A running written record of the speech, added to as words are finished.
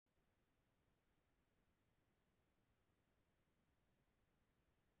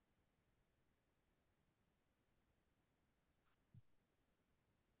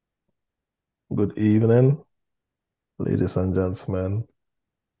Good evening, ladies and gentlemen.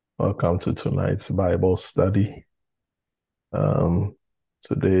 Welcome to tonight's Bible study.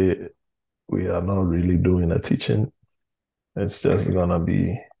 Today, we are not really doing a teaching. It's just going to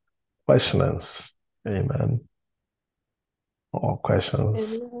be questions. Amen. All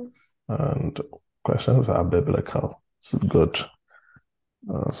questions. Amen. And questions are biblical. It's good.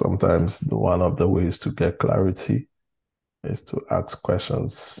 Sometimes one of the ways to get clarity is to ask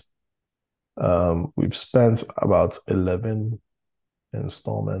questions. We've spent about 11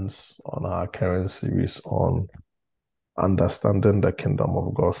 installments on our current series on understanding the kingdom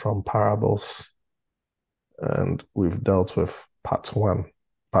of God from parables. And we've dealt with part one.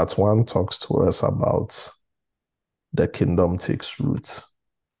 Part one talks to us about the kingdom takes root.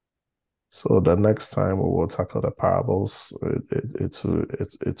 So the next time we will tackle the parables,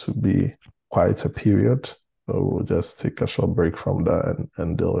 it will be quite a period. So we'll just take a short break from that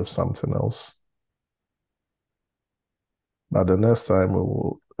and deal with something else. But the next time we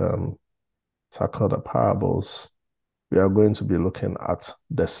will tackle the parables, we are going to be looking at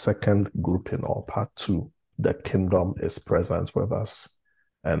the second grouping or part two. The kingdom is present with us.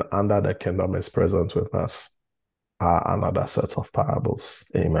 And under the kingdom is present with us are another set of parables.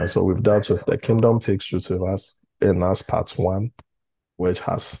 Amen. So we've dealt with the kingdom takes root with us in us part one, which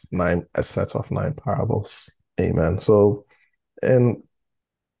has a set of 9 parables. Amen. So in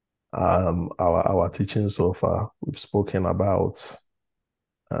our teaching so far, we've spoken about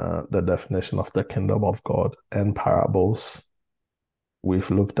the definition of the kingdom of God and parables.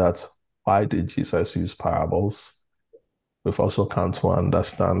 We've looked at why did Jesus use parables. We've also come to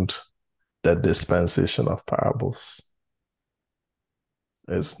understand the dispensation of parables.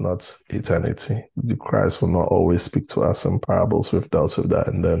 It's not eternity. The Christ will not always speak to us in parables. We've dealt with that.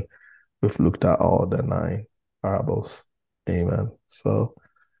 And then we've looked at all the 9 parables. Amen. So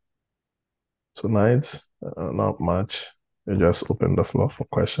tonight, not much. We just open the floor for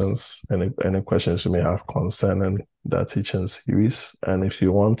questions. Any questions you may have concerning the teaching series. And if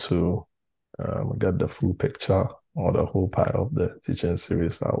you want to get the full picture or the whole pie of the teaching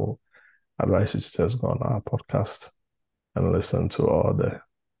series, I will advise you to just go on our podcast and listen to all the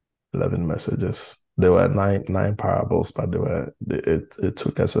 11 messages. There were nine parables, but it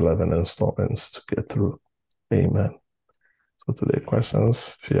took us 11 installments to get through. Amen. So today,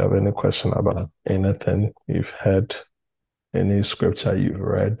 questions. If you have any question about anything you've heard, any scripture you've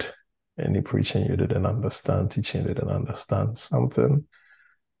read, any preaching you didn't understand, teaching you didn't understand, something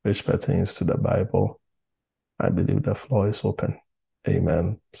which pertains to the Bible, I believe the floor is open.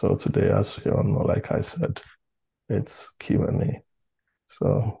 Amen. So today, as you all know, like I said, it's Q&A.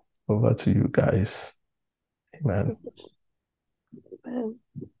 So over to you guys. Amen. Amen.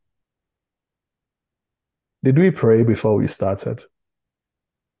 Did we pray before we started?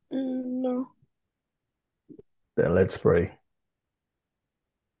 No. Then let's pray.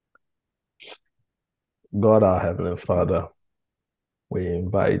 God, our Heavenly Father, we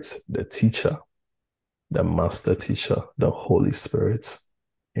invite the teacher, the master teacher, the Holy Spirit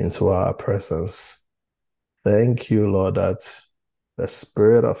into our presence. Thank you, Lord, that the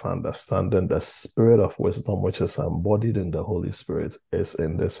spirit of understanding, the spirit of wisdom, which is embodied in the Holy Spirit, is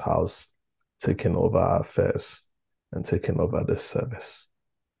in this house, taking over our affairs and taking over this service.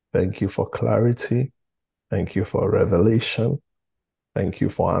 Thank you for clarity. Thank you for revelation. Thank you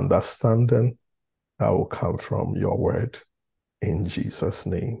for understanding that will come from your word. In Jesus'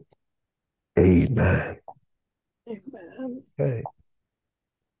 name, amen. Amen. Okay.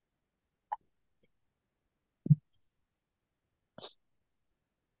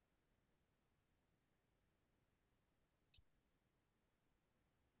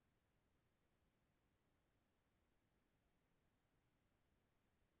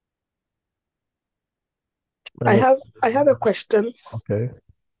 I have a question. Okay.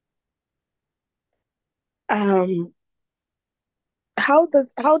 Um, how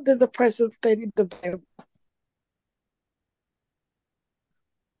does the person study the Bible?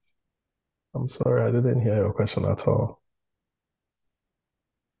 I'm sorry, I didn't hear your question at all.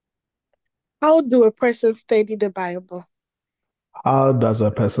 How do a person study the Bible? How does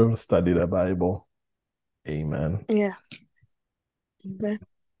a person study the Bible? Amen. Yes. Amen.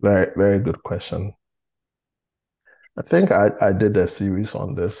 Very, very good question. I think I did a series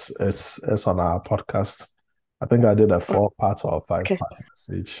on this. It's on our podcast. I think I did a 4-part or Okay. 5-part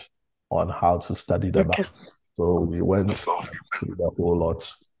message on how to study the Okay. Bible. So we went through the whole lot.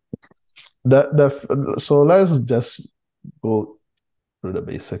 So let's just go through the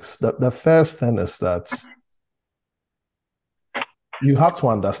basics. The first thing is that you have to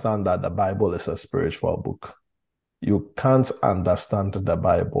understand that the Bible is a spiritual book. You can't understand the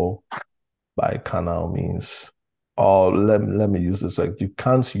Bible by carnal means. Or let me use this, like you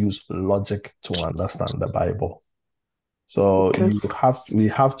can't use logic to understand the Bible. So Okay. we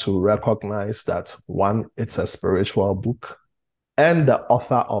have to recognize that one, it's a spiritual book, and the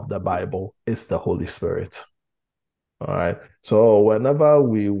author of the Bible is the Holy Spirit. All right. So whenever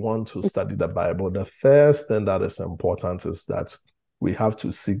we want to study the Bible, the first thing that is important is that we have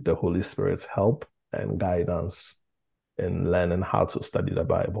to seek the Holy Spirit's help and guidance in learning how to study the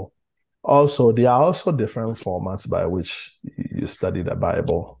Bible. Also, there are also different formats by which you study the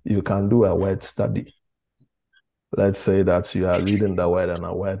Bible. You can do a word study. Let's say that you are reading the word and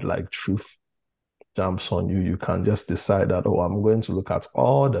a word like truth jumps on you. You can just decide that, oh, I'm going to look at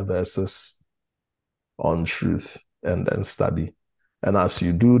all the verses on truth and then study. And as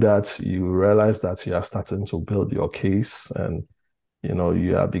you do that, you realize that you are starting to build your case and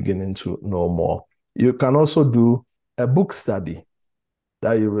you are beginning to know more. You can also do a book study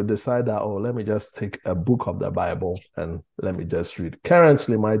that you will decide that, oh, let me just take a book of the Bible and let me just read.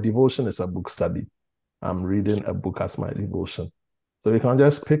 Currently, my devotion is a book study. I'm reading a book as my devotion. So you can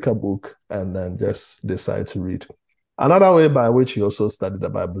just pick a book and then just decide to read. Another way by which you also study the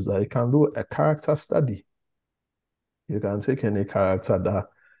Bible is that you can do a character study. You can take any character that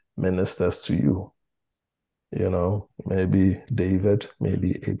ministers to you. Maybe David,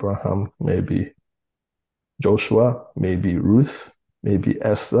 maybe Abraham, maybe Joshua, maybe Ruth, maybe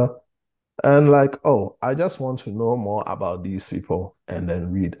Esther. And like, oh, I just want to know more about these people and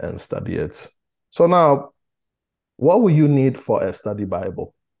then read and study it. So now, what will you need for a study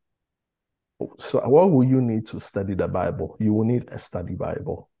Bible? So what will you need to study the Bible? You will need a study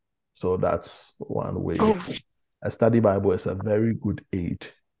Bible. So that's one way. Oh, A study Bible is a very good aid.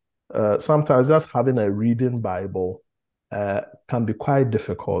 Sometimes just having a reading Bible can be quite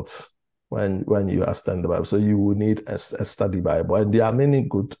difficult when you are studying the Bible. So you will need a study Bible, and there are many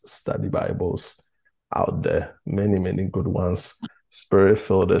good study Bibles out there. Many, many good ones. Spirit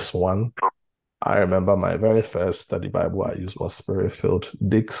filled is one. I remember my very first study Bible I used was Spirit filled.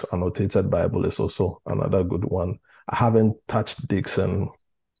 Dick's Annotated Bible is also another good one. I haven't touched Dick's in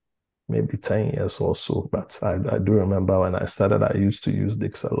maybe 10 years or so, but I do remember when I started, I used to use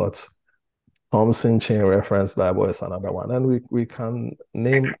Dick's a lot. Thompson Chain Reference Bible is another one, and we can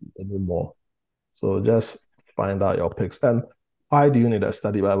name many more. So just find out your picks. And why do you need a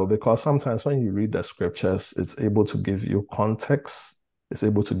study Bible? Because sometimes when you read the scriptures, it's able to give you context, it's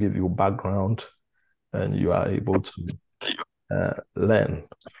able to give you background, and you are able to learn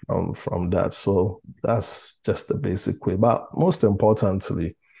from that. So that's just the basic way. But most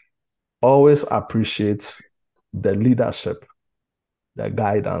importantly, always appreciate the leadership, the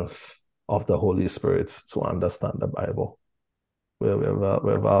guidance of the Holy Spirit to understand the Bible.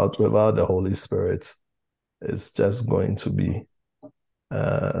 Without the Holy Spirit, it's just going to be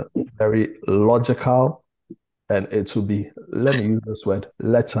uh, very logical, and it will be, let me use this word,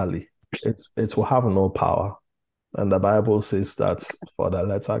 letterly. It will have no power. And the Bible says that for the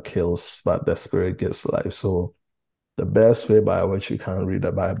letter kills, but the spirit gives life. So the best way by which you can read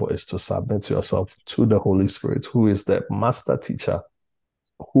the Bible is to submit yourself to the Holy Spirit, who is the master teacher,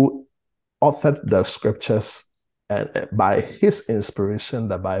 who authored the scriptures, and by his inspiration,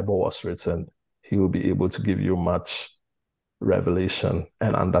 the Bible was written. He will be able to give you much revelation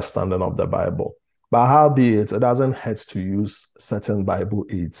and understanding of the Bible. But howbeit, it doesn't hurt to use certain Bible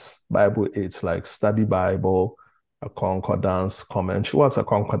aids like study Bible, a concordance, commentary. What's a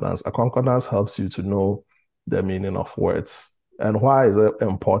concordance? A concordance helps you to know the meaning of words. And why is it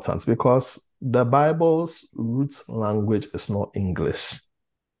important? Because the Bible's root language is not English.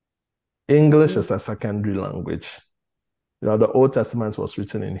 English is a secondary language. The Old Testament was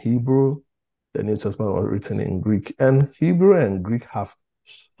written in Hebrew, the New Testament was written in Greek, and Hebrew and Greek have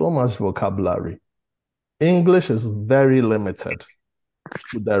so much vocabulary. English is very limited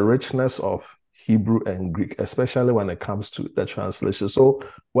to the richness of Hebrew and Greek, especially when it comes to the translation. So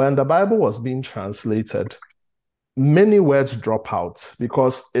when the Bible was being translated, many words drop out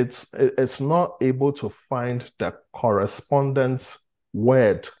because it's not able to find the correspondent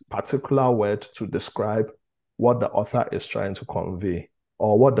word, particular word to describe what the author is trying to convey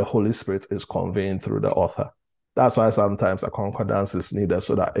or what the Holy Spirit is conveying through the author. That's why sometimes a concordance is needed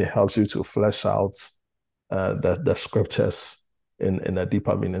so that it helps you to flesh out the scriptures in a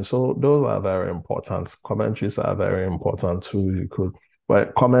deeper meaning. So those are very important. Commentaries are very important too.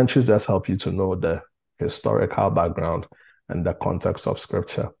 But commentaries just help you to know the historical background and the context of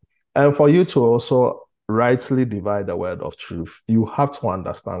scripture. And for you to also rightly divide the word of truth, you have to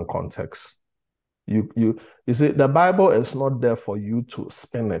understand context. You see, the Bible is not there for you to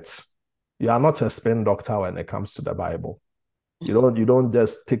spin it. You are not a spin doctor when it comes to the Bible. You don't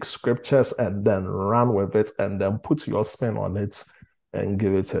just take scriptures and then run with it and then put your spin on it and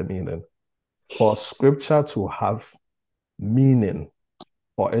give it a meaning. For scripture to have meaning,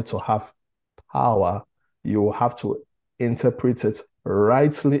 for it to have power, you have to interpret it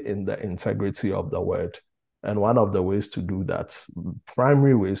rightly in the integrity of the word. And one of the ways to do that,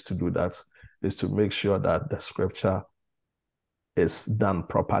 primary ways to do that, is to make sure that the scripture is done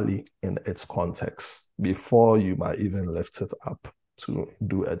properly in its context before you might even lift it up to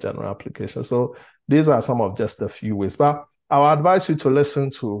do a general application. So these are some of just a few ways. But I'll advise you to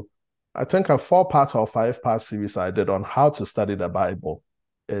listen to, I think, a 4-part or 5-part series I did on how to study the Bible.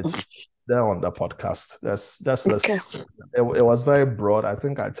 It's there on the podcast. That's listen. Okay. It was very broad. I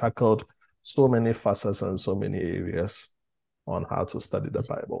think I tackled so many facets and so many areas on how to study the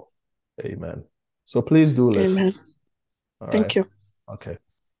Bible. Amen. So please do listen. Amen. All right. Thank you. Okay.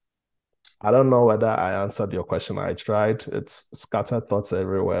 I don't know whether I answered your question. I tried. It's scattered thoughts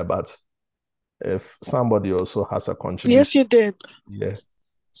everywhere, but if somebody also has a Yes, contribution, you did. yeah,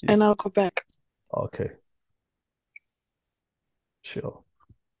 yeah. And I'll go back. Okay, sure.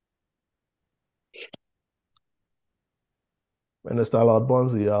 Minister Lord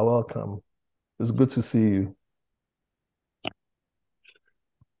Bonzi, you're welcome. It's good to see you.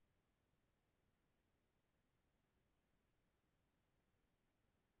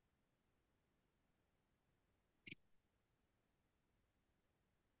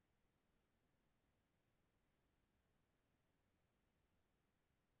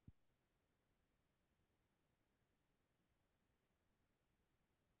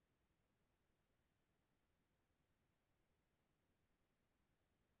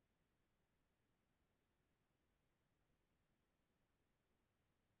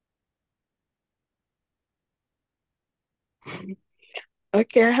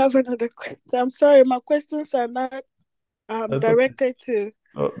 Okay, I have another question. I'm sorry, my questions are not It's okay. directed to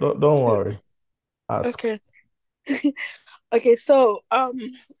Don't to worry. Ask. okay. Okay, so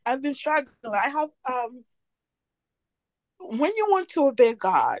I've been struggling. I have when you want to obey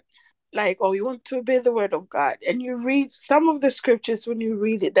God, like, or you want to obey the word of God, and you read some of the scriptures, when you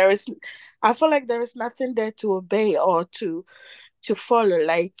read it, I feel like there is nothing there to obey or to follow.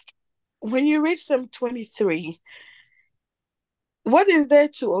 Like when you read Psalm 23, what is there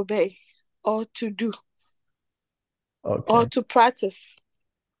to obey or to do or Okay. to practice?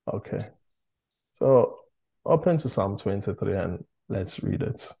 Okay. So open to Psalm 23 and let's read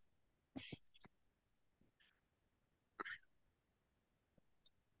it.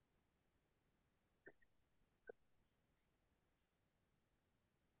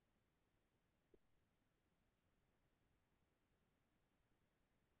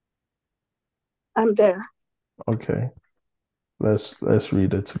 I'm there. Okay. Let's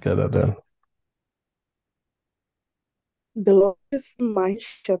read it together then. The Lord is my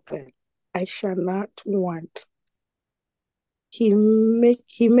shepherd; I shall not want. He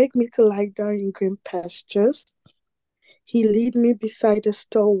make me to lie down in green pastures. He lead me beside the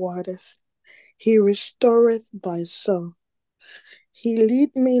still waters. He restoreth my soul. He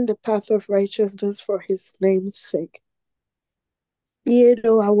lead me in the path of righteousness for his name's sake. Yea,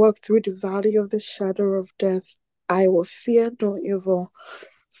 though I walk through the valley of the shadow of death, I will fear no evil,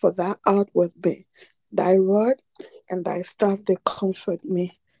 for thou art with me. Thy rod and thy staff, they comfort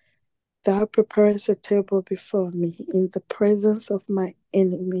me. Thou preparest a table before me in the presence of my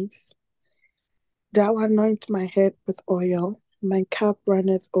enemies. Thou anoint my head with oil, my cup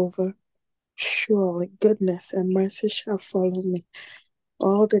runneth over. Surely goodness and mercy shall follow me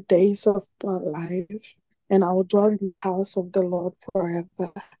all the days of my life, and I will dwell in the house of the Lord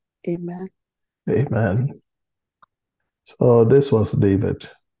forever. Amen. Amen. So this was David.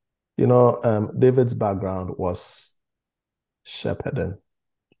 David's background was shepherding.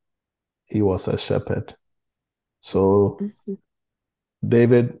 He was a shepherd. So Mhm.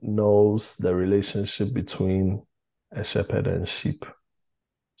 David knows the relationship between a shepherd and sheep.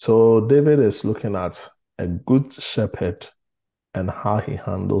 So David is looking at a good shepherd and how he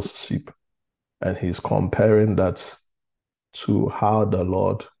handles sheep. And he's comparing that to how the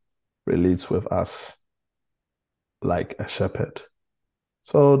Lord relates with us like a shepherd.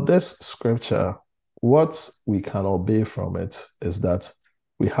 So this scripture, what we can obey from it is that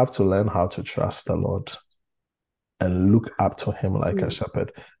we have to learn how to trust the Lord and look up to him like a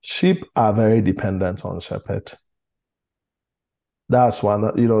shepherd. Sheep are very dependent on shepherd. That's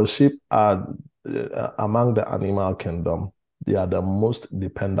one, sheep are among the animal kingdom. They are the most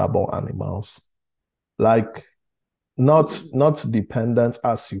dependable animals. Like not dependent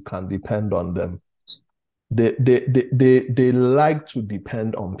as you can depend on them. They like to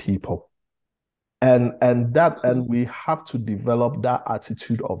depend on people. And we have to develop that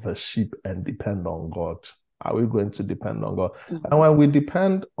attitude of a sheep and depend on God. Are we going to depend on God? And when we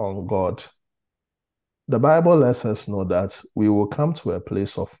depend on God, the Bible lets us know that we will come to a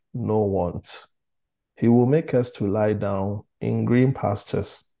place of no want. He will make us to lie down in green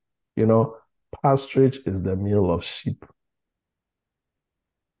pastures. You know, pasturage is the meal of sheep.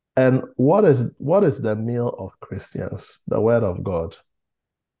 And what is the meal of Christians? The word of God.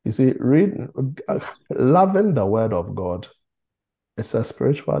 You see, loving the word of God, it's a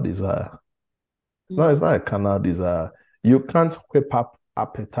spiritual desire. It's not a carnal desire. You can't whip up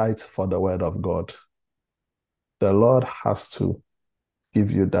appetite for the word of God. The Lord has to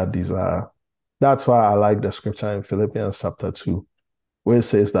give you that desire. That's why I like the scripture in Philippians chapter 2, where it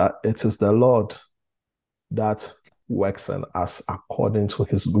says that it is the Lord that works in us according to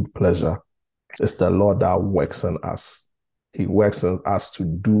his good pleasure. It's the Lord that works in us. He works in us to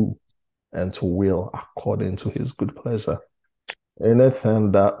do and to will according to his good pleasure.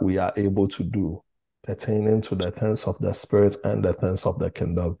 Anything that we are able to do pertaining to the things of the spirit and the things of the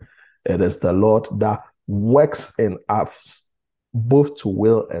kingdom, it is the Lord that works in us both to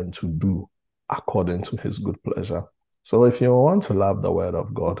will and to do according to his good pleasure. So if you want to love the word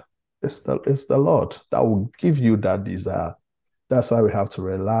of God, it's the Lord that will give you that desire. That's why we have to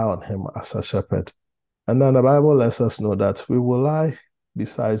rely on him as a shepherd. And then the Bible lets us know that we will lie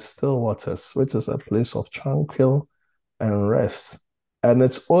beside still waters, which is a place of tranquil and rest. And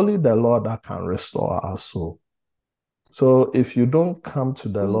it's only the Lord that can restore our soul. So if you don't come to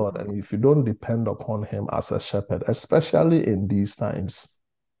the Lord and if you don't depend upon him as a shepherd, especially in these times,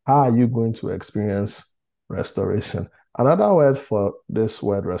 how are you going to experience restoration? Another word for this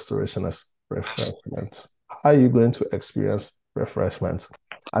word restoration is refreshment. How are you going to experience refreshment?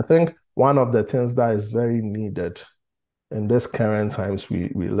 I think one of the things that is very needed in this current times we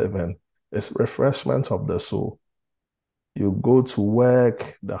live in is refreshment of the soul. You go to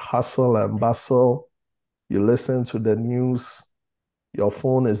work, the hustle and bustle, you listen to the news, your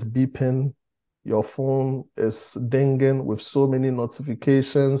phone is beeping, your phone is dinging with so many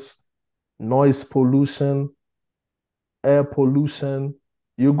notifications, noise pollution, air pollution.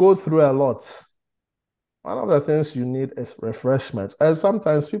 You go through a lot. One of the things you need is refreshment. And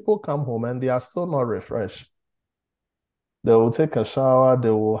sometimes people come home and they are still not refreshed. They will take a shower, they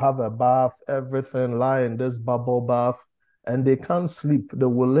will have a bath, everything, lie in this bubble bath, and they can't sleep. They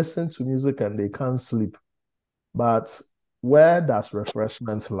will listen to music and they can't sleep. But where does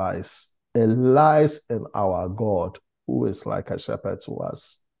refreshment lies? It lies in our God, who is like a shepherd to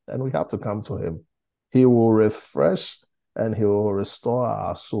us. And we have to come to him. He will refresh and he will restore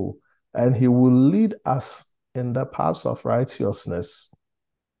our soul. And he will lead us in the paths of righteousness.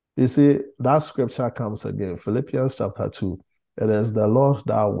 You see, that scripture comes again, Philippians chapter 2. It is the Lord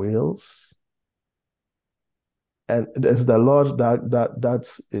that wills, and it is the Lord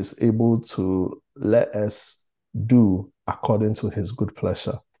that is able to let us do according to his good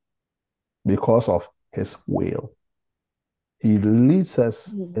pleasure because of his will. He leads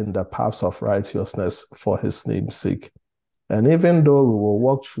us in the paths of righteousness for his name's sake. And even though we will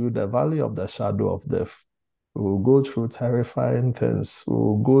walk through the valley of the shadow of death, we will go through terrifying things, we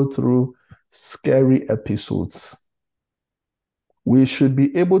will go through scary episodes. We should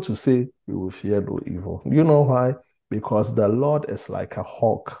be able to say, we will fear no evil. You know why? Because the Lord is like a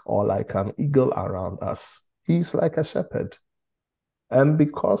hawk or like an eagle around us. He's like a shepherd. And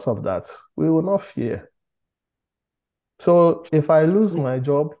because of that, we will not fear. So if I lose my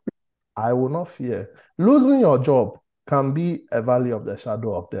job, I will not fear. Losing your job can be a valley of the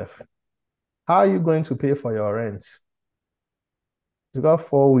shadow of death. How are you going to pay for your rent? You got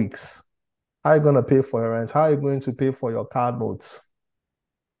 4 weeks. How are you going to pay for your rent? How are you going to pay for your car notes?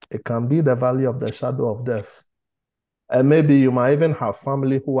 It can be the valley of the shadow of death. And maybe you might even have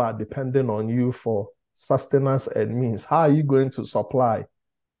family who are depending on you for sustenance and means. How are you going to supply?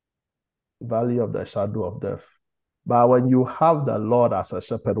 Valley of the shadow of death. But when you have the Lord as a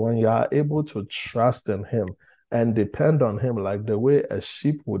shepherd, when you are able to trust in him and depend on him like the way a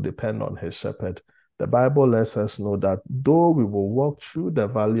sheep would depend on his shepherd, the Bible lets us know that though we will walk through the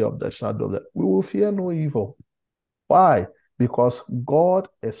valley of the shadow of death, we will fear no evil. Why? Because God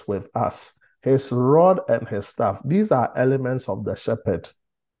is with us. His rod and his staff, these are elements of the shepherd.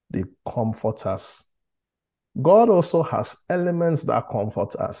 They comfort us. God also has elements that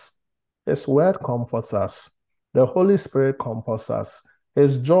comfort us. His word comforts us. The Holy Spirit comforts us.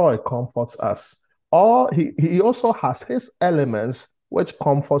 His joy comforts us. He also has his elements which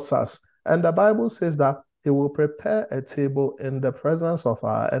comforts us. And the Bible says that he will prepare a table in the presence of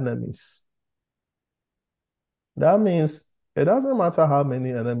our enemies. That means It doesn't matter how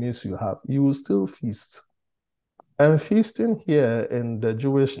many enemies you have, you will still feast. And feasting here in the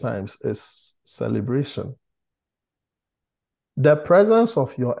Jewish times is celebration. The presence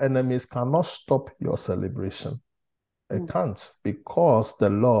of your enemies cannot stop your celebration. It can't, because the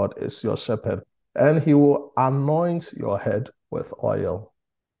Lord is your shepherd and he will anoint your head with oil.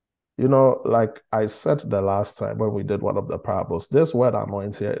 You know, like I said the last time when we did one of the parables, this word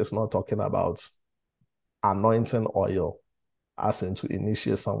anoint here is not talking about anointing oil, as in to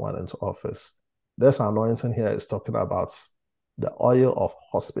initiate someone into office. This anointing here is talking about the oil of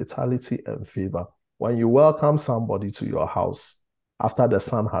hospitality and favor. When you welcome somebody to your house after the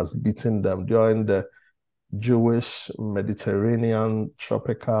sun has beaten them during the Jewish Mediterranean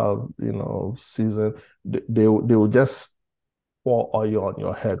tropical, season, they will just pour oil on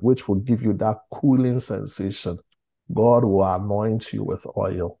your head, which will give you that cooling sensation. God will anoint you with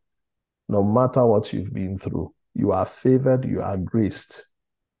oil. No matter what you've been through, you are favored, you are graced,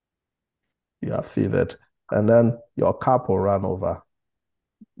 you are favored. And then your cup will run over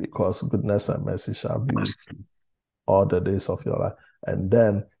because goodness and mercy shall be with you all the days of your life. And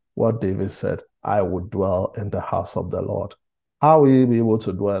then what David said, I will dwell in the house of the Lord. How will you be able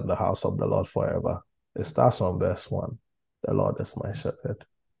to dwell in the house of the Lord forever? It starts from verse 1. The Lord is my shepherd.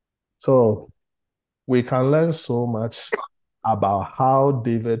 So we can learn so much about how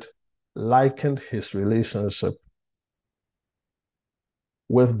David likened his relationship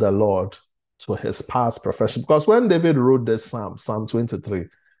with the Lord to his past profession. Because when David wrote this Psalm, Psalm 23,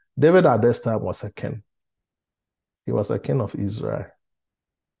 David at this time was a king. He was a king of Israel.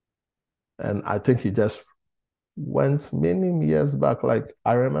 And I think he just went many years back. Like,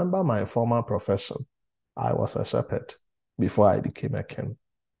 I remember my former profession. I was a shepherd before I became a king.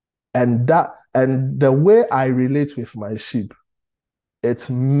 And the way I relate with my sheep, it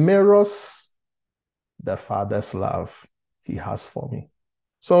mirrors the Father's love he has for me.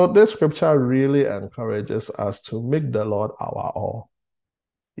 So this scripture really encourages us to make the Lord our all.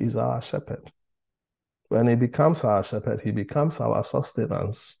 He's our shepherd. When he becomes our shepherd, he becomes our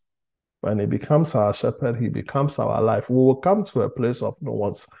sustenance. When he becomes our shepherd, he becomes our life. We will come to a place of no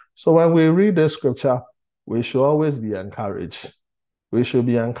wants. So when we read this scripture, we should always be encouraged. We should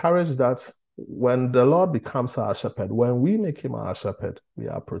be encouraged that when the Lord becomes our shepherd, when we make him our shepherd, we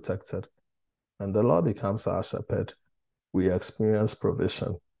are protected. When the Lord becomes our shepherd, we experience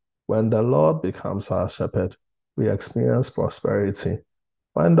provision. When the Lord becomes our shepherd, we experience prosperity.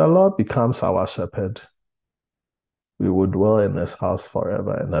 When the Lord becomes our shepherd, we will dwell in his house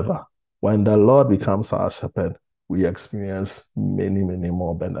forever and ever. When the Lord becomes our shepherd, we experience many, many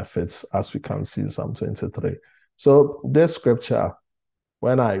more benefits, as we can see in Psalm 23. So this scripture,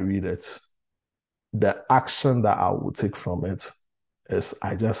 when I read it, the action that I will take from it is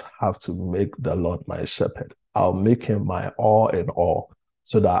I just have to make the Lord my shepherd. I'll make him my all in all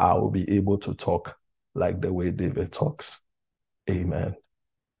so that I will be able to talk like the way David talks. Amen.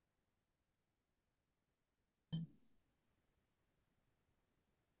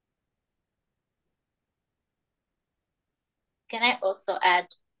 Can I also add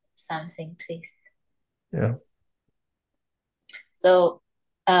something, please? Yeah. So,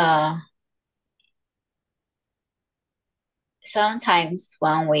 sometimes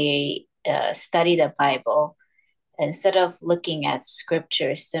when we study the Bible, instead of looking at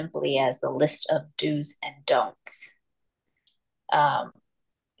scripture simply as a list of do's and don'ts, um,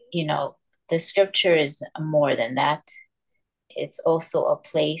 the scripture is more than that. It's also a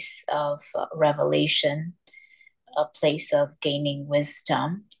place of revelation, a place of gaining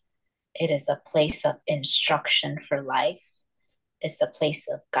wisdom. It is a place of instruction for life. It's a place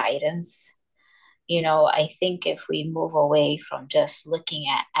of guidance. I think if we move away from just looking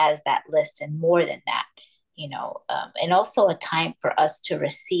at as that list and more than that, and also a time for us to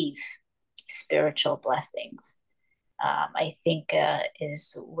receive spiritual blessings, I think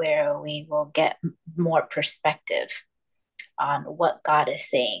is where we will get more perspective on what God is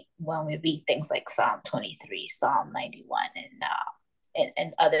saying when we read things like Psalm 23, Psalm 91,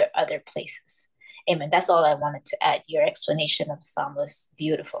 and other places. Amen. That's all I wanted to add. Your explanation of Psalm was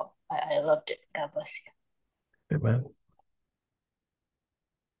beautiful. I loved it. God bless you. Amen.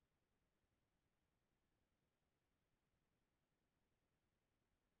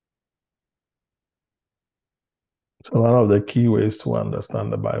 So one of the key ways to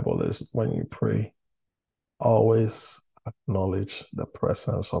understand the Bible is when you pray, always acknowledge the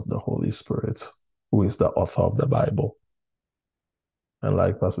presence of the Holy Spirit, who is the author of the Bible. And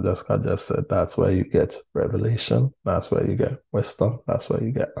like Pastor Jessica just said, that's where you get revelation. That's where you get wisdom. That's where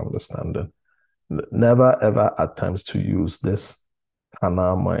you get understanding. Never ever attempt to use this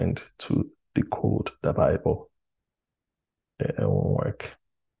carnal mind to decode the Bible. It won't work.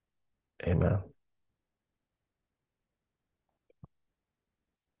 Amen.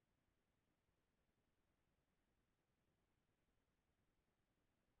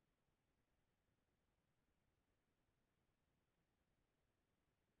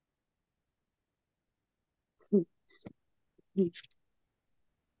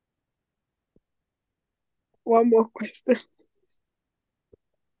 One more question.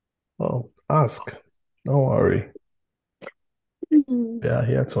 Oh, ask. Don't worry. We are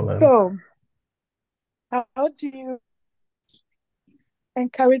here to learn. So, how do you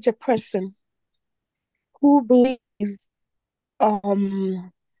encourage a person who believes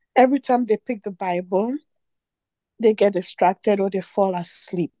every time they pick the Bible, they get distracted or they fall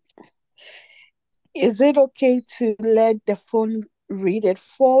asleep? Is it okay to let the phone read it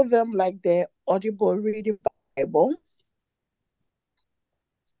for them, like the audible reading Bible,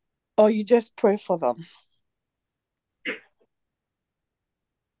 or you just pray for them?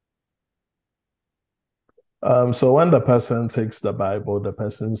 So when the person takes the Bible, the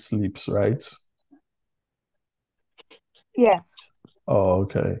person sleeps, right? Yes. Oh,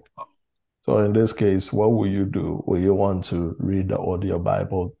 okay. So in this case, what will you do? Will you want to read the audio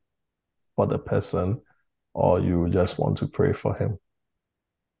Bible for the person, or you just want to pray for him?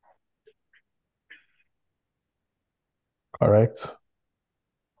 Correct?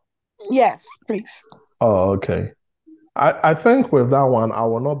 Yes, please. Oh, okay. I think with that one, I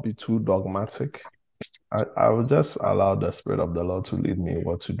will not be too dogmatic. I will just allow the Spirit of the Lord to lead me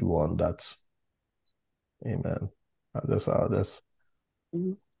what to do on that. Amen. I'll just allow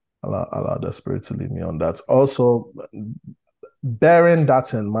the Spirit to lead me on that. Also, bearing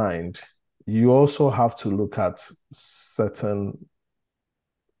that in mind, you also have to look at certain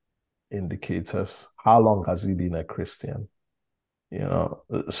indicators. How long has he been a Christian? You know,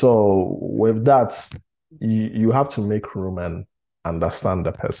 so with that, you have to make room and understand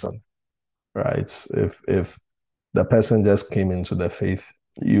the person, right? If the person just came into the faith,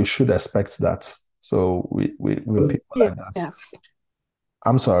 you should expect that. So with people like that. Yes.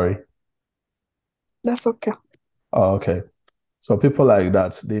 I'm sorry. That's okay. Oh, okay. So people like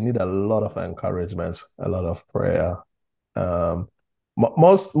that, they need a lot of encouragement, a lot of prayer. Um,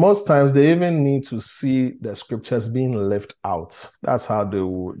 most times they even need to see the scriptures being left out. That's how they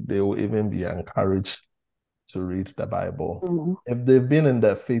will even be encouraged to read the Bible. Mm-hmm. If they've been in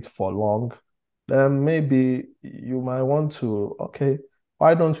their faith for long, then maybe you might want to, okay,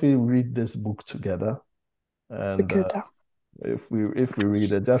 why don't we read this book together? And Together. if we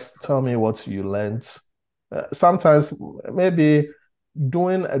read it, just tell me what you learned. Sometimes maybe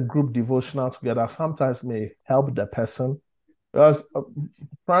doing a group devotional together sometimes may help the person because,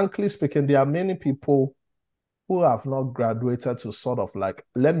 frankly speaking, there are many people who have not graduated to sort of like,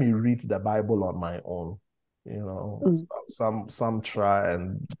 let me read the Bible on my own. You know, Mm. some try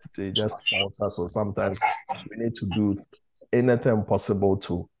and they just falter. So sometimes we need to do anything possible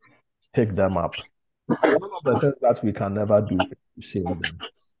to pick them up. One of the things that we can never do is to shame them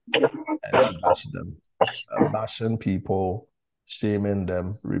and to bash them. Bashing people, shaming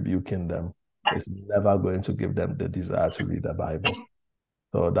them, rebuking them is never going to give them the desire to read the Bible.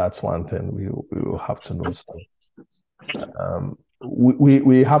 So that's one thing we will have to know. So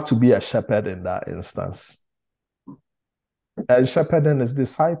we have to be a shepherd in that instance. And shepherding is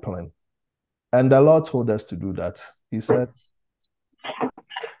discipling. And the Lord told us to do that. He said,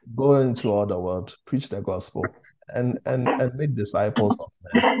 go into all the world, preach the gospel, and make disciples of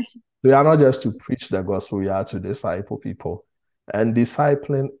men. We are not just to preach the gospel, we are to disciple people. And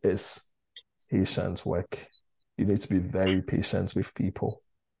discipling is patient work. You need to be very patient with people.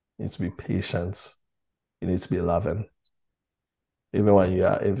 You need to be patient. You need to be loving. Even when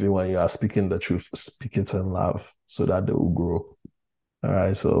you are speaking the truth, speak it in love so that they will grow. All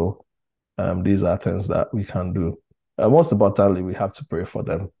right. So these are things that we can do. Most importantly, we have to pray for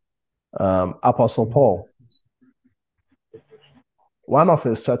them. Apostle Paul, one of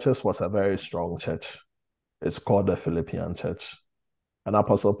his churches was a very strong church. It's called the Philippian church. And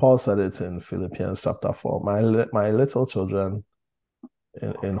Apostle Paul said it in Philippians chapter 4. My little children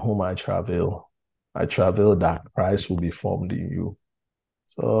in whom I travail that Christ will be formed in you.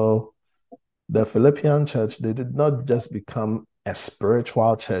 So the Philippian church, they did not just become a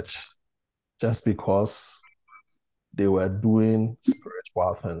spiritual church just because they were doing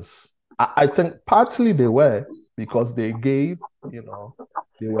spiritual things. I think partly they were because they gave, they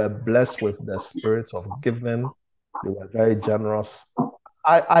were blessed with the spirit of giving. They were very generous.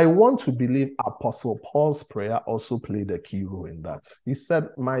 I want to believe Apostle Paul's prayer also played a key role in that. He said,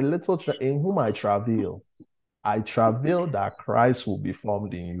 my little in whom I travail that Christ will be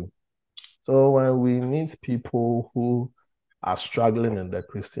formed in you. So when we meet people who are struggling in the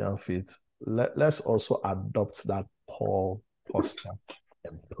Christian faith, let's also adopt that Paul posture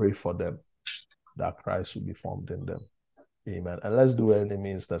and pray for them that Christ will be formed in them. Amen. And let's do any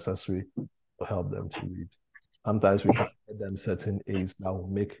means necessary to help them to read. Sometimes we can give them certain aids that will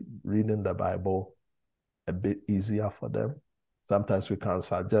make reading the Bible a bit easier for them. Sometimes we can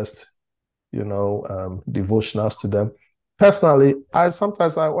suggest, devotionals to them. Personally,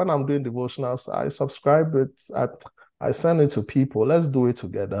 when I'm doing devotionals, I subscribe it. I send it to people. Let's do it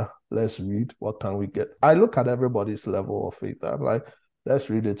together. Let's read. What can we get? I look at everybody's level of faith. I'm like,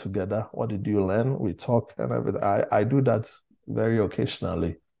 let's read it together. What did you learn? We talk and everything. I do that very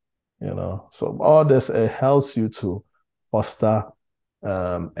occasionally. So all this, it helps you to foster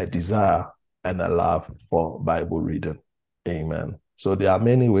a desire and a love for Bible reading. Amen. So there are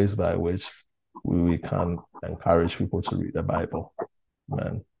many ways by which we can encourage people to read the Bible.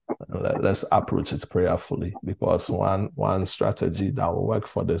 Amen. Let's approach it prayerfully, because one strategy that will work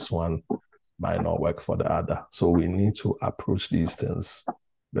for this one might not work for the other. So we need to approach these things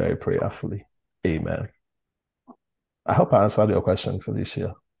very prayerfully. Amen. I hope I answered your question,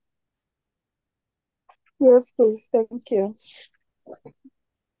 Felicia. Yes, please. Thank you.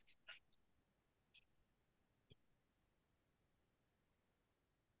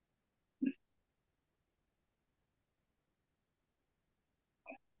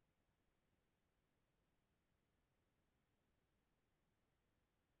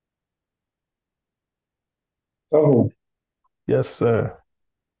 Oh, Yes, sir.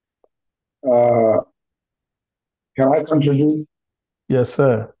 can I contribute? Yes,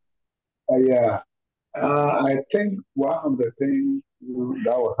 sir. Yeah. I think one of the things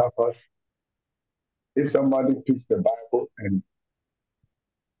that will help us, if somebody picks the Bible and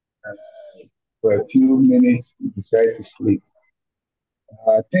for a few minutes decide to sleep,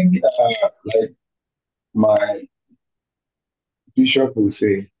 I think like my bishop will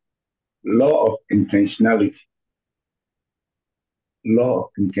say, law of intentionality, law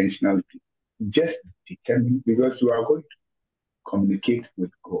of intentionality. Just determine, because you are going to communicate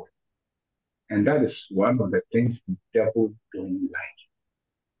with God. And that is one of the things the devil don't like.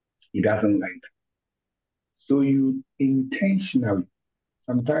 He doesn't like that. So you intentionally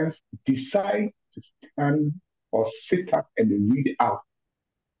sometimes decide to stand or sit up and read out.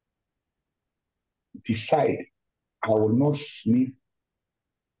 Decide, I will not sleep,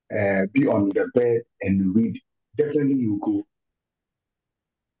 be on the bed and read. Definitely you go.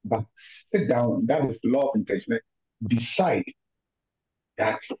 But sit down, that is law of intention. Decide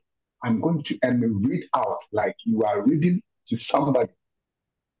that I'm going to and read out like you are reading to somebody.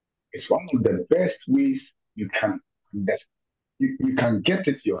 It's one of the best ways you can you can get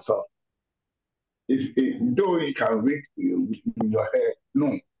it yourself. Though you can read in your head,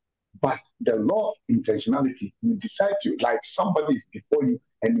 no. But the law of intentionality, you decide to, like somebody is before you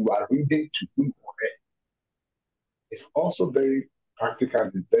and you are reading to him or her. It's also very practical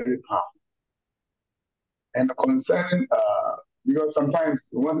and very powerful. And concerning, because sometimes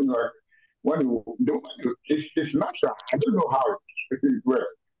it's natural. I don't know how it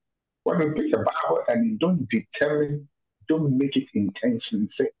works. When you pick the Bible and you don't make it intention,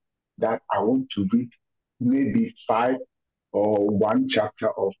 say that I want to read maybe five or one chapter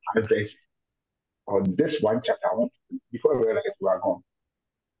or five verses, or this one chapter I want to, before I realize we are gone.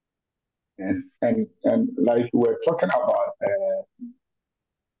 And like we were talking about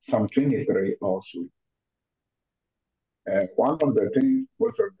Psalm 23 also. One of the things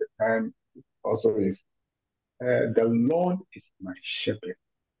most of the time also is the Lord is my shepherd.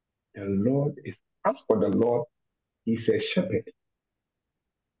 The Lord is, as for the Lord, He's a shepherd.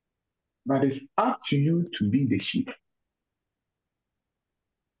 But it's up to you to be the sheep.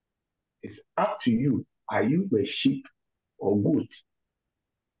 It's up to you. Are you a sheep or goat?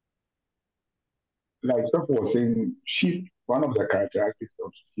 Like someone was saying, sheep, one of the characteristics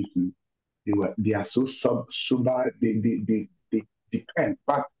of sheep, they are so sober, they depend.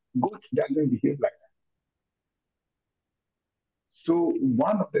 But goats doesn't behave like that. So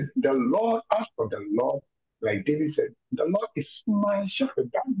one of the Lord, as for the Lord, like David said, the Lord is my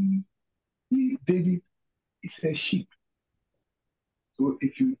shepherd. That means David is a sheep. So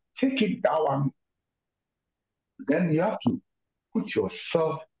if you take it that one, then you have to put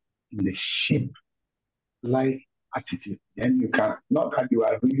yourself in the sheep like attitude. Then you can, not that you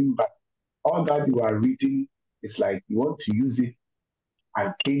are reading, but all that you are reading is like you want to use it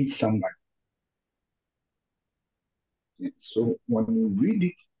against somebody. So when you read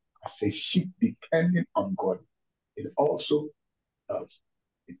it as a sheep depending on God, it also helps.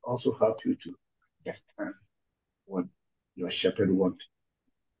 It also helps you to understand what your shepherd wants.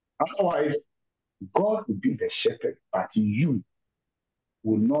 Otherwise, God will be the shepherd, but you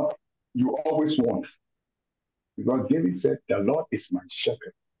will not, you always want. Because David said, the Lord is my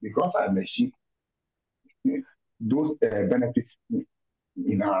shepherd. Because I'm a sheep, those benefits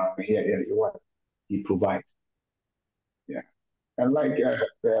in our here, what he provides. Yeah. And like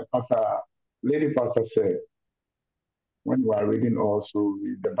Lady Pastor said, when we are reading also,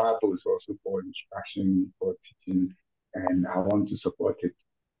 the Bible is also for instruction, for teaching, and I want to support it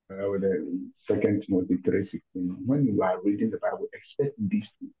with the 2 Timothy 3:16. When you are reading the Bible, expect these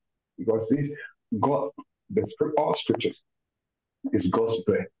things. Because this God, all scriptures is God's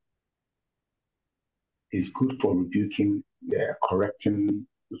breath. It's good for rebuking, correcting,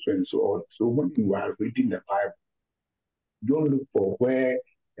 and so on. So when you are reading the Bible, don't look for where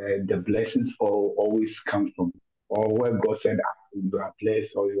the blessings always come from, or where God said, you are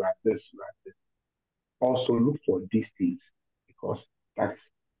blessed, or you are this, you are this. Also look for these things, because that's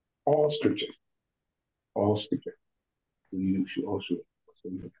all scriptures, all scriptures. So you should also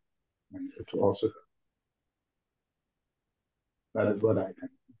look, and it will also, that is what I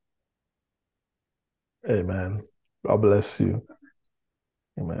think. Amen. God bless you.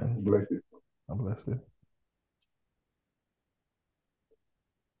 Amen. Bless you. God bless you.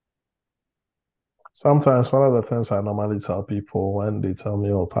 Sometimes one of the things I normally tell people when they tell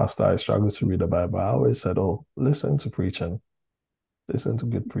me, oh, Pastor, I struggle to read the Bible, I always said, oh, listen to preaching. Listen to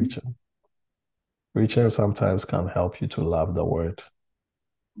good preaching. Preaching sometimes can help you to love the word.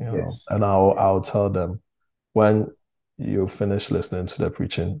 You know, Yes. and I'll tell them, when you finish listening to the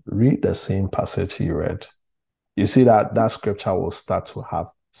preaching, read the same passage you read. You see that scripture will start to have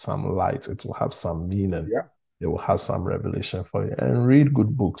some light. It will have some meaning. Yeah. It will have some revelation for you. And read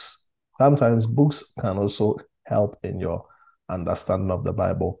good books. Sometimes books can also help in your understanding of the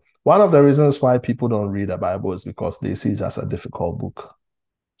Bible. One of the reasons why people don't read the Bible is because they see it as a difficult book.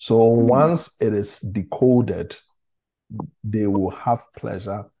 So once it is decoded, they will have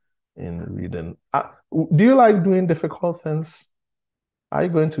pleasure in reading. Do you like doing difficult things? Are you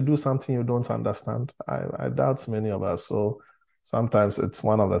going to do something you don't understand? I doubt many of us. So sometimes it's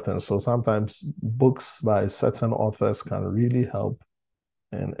one of the things. So sometimes books by certain authors can really help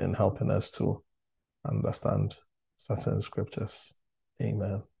in helping us to understand certain scriptures.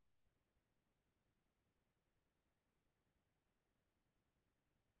 Amen.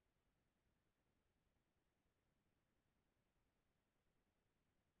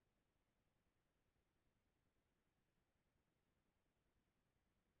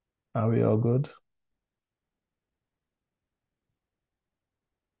 Are we all good?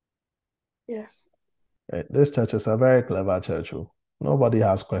 Yes. This church is a very clever church. Nobody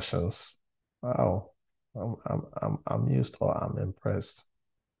has questions. Wow. I'm amused, or I'm impressed.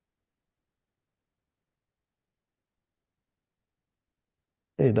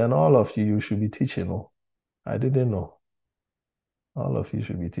 Hey, then all of you should be teaching. Oh, I didn't know. All of you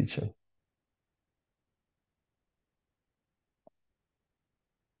should be teaching.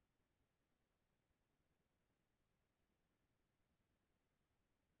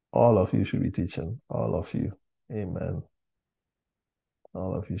 All of you should be teaching. All of you. Amen.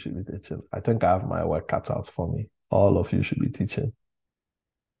 All of you should be teaching. I think I have my work cut out for me. All of you should be teaching.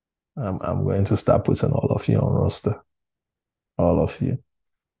 I'm going to start putting all of you on roster. All of you.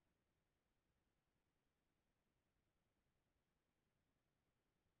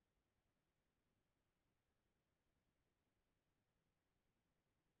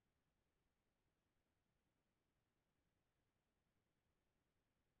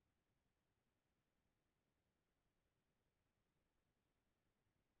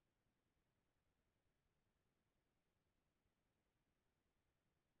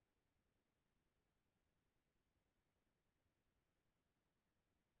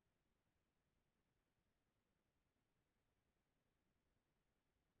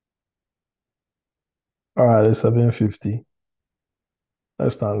 All right, it's 7:50.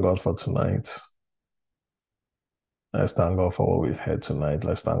 Let's thank God for tonight. Let's thank God for what we've heard tonight.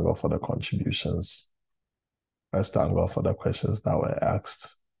 Let's thank God for the contributions. Let's thank God for the questions that were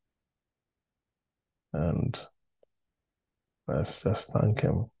asked. And let's just thank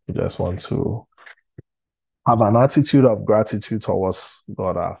Him. We just want to have an attitude of gratitude towards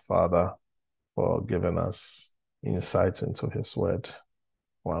God our Father for giving us insight into His word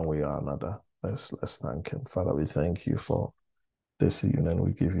one way or another. Let's thank Him. Father, we thank you for this evening.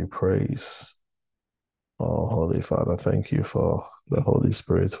 We give you praise. Oh, Holy Father, thank you for the Holy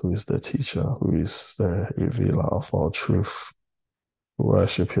Spirit, who is the teacher, who is the revealer of all truth. We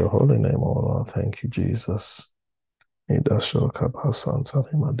worship your holy name, O Lord. Thank you, Jesus. Idashoka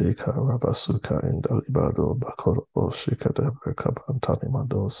basantani madeka rabasuka indalibado bakoro shika debreka bantani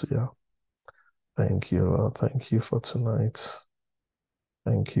madosia. Thank you, Lord. Thank you for tonight.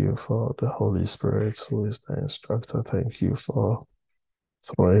 Thank you for the Holy Spirit who is the instructor. Thank you for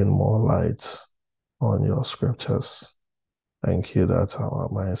throwing more light on your scriptures. Thank you that our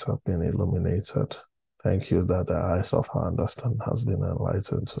minds have been illuminated. Thank you that the eyes of our understanding has been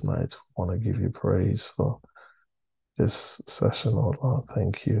enlightened tonight. We want to give you praise for this session, oh Lord.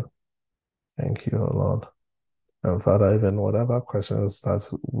 Thank you. Thank you, oh Lord. And Father, even whatever questions that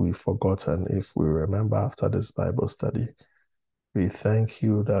we've forgotten, if we remember after this Bible study, we thank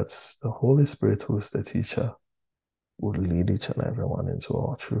you that the Holy Spirit, who is the teacher, will lead each and everyone into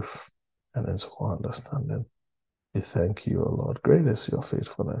all truth and into all understanding. We thank you, O Lord. Great is your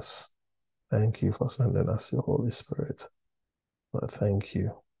faithfulness. Thank you for sending us your Holy Spirit. Lord, thank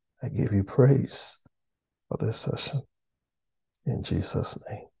you. I give you praise for this session. In Jesus'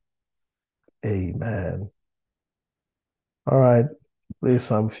 name. Amen. All right. Please,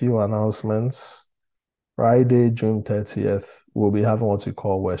 some few announcements. Friday, June 30th, we'll be having what we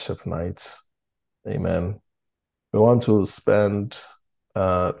call worship nights. Amen. We want to spend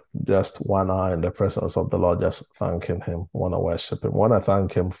just 1 hour in the presence of the Lord, just thanking Him. We want to worship Him. We want to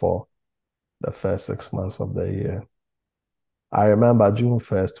thank Him for the first 6 months of the year. I remember June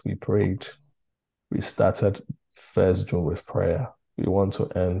 1st, we prayed. We started 1st June with prayer. We want to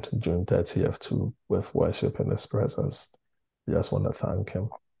end June 30th too with worship in His presence. We just want to thank Him.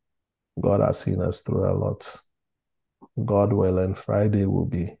 God has seen us through a lot. God willing, Friday will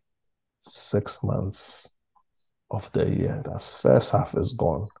be 6 months of the year. That's first half is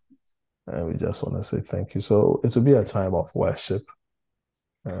gone. And we just want to say thank you. So it will be a time of worship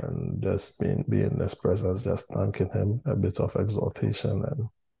and just being in His presence, just thanking Him, a bit of exaltation, and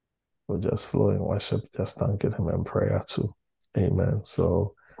we'll just flow in worship, just thanking Him and prayer too. Amen.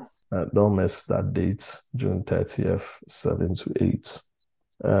 So don't miss that date, June 30th, 7 to 8.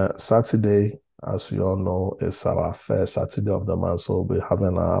 Saturday, as we all know, is our first Saturday of the month. So we'll be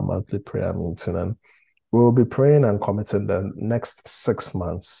having our monthly prayer meeting, and we will be praying and committing the next 6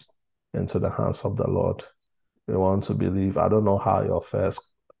 months into the hands of the Lord. We want to believe. I don't know how your first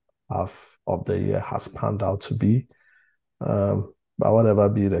half of the year has panned out to be. But whatever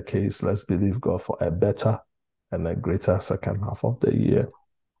be the case, let's believe God for a better and a greater second half of the year.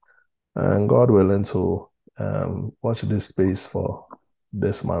 And God willing to watch this space for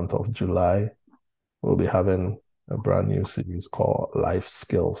this month of July. We'll be having a brand new series called Life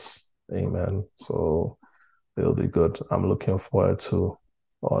Skills. Amen. So it'll be good. I'm looking forward to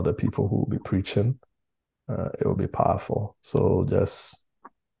all the people who will be preaching. It will be powerful. So just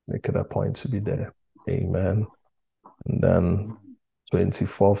make it a point to be there. Amen. And then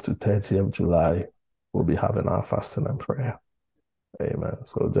 24th to 30th of July, we'll be having our fasting and prayer. Amen.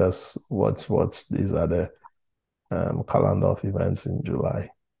 So just watch. These are the calendar of events in July.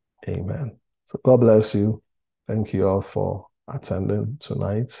 Amen. So God bless you. Thank you all for attending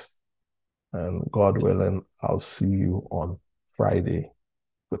tonight. And God willing, I'll see you on Friday.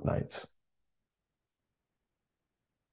 Good night.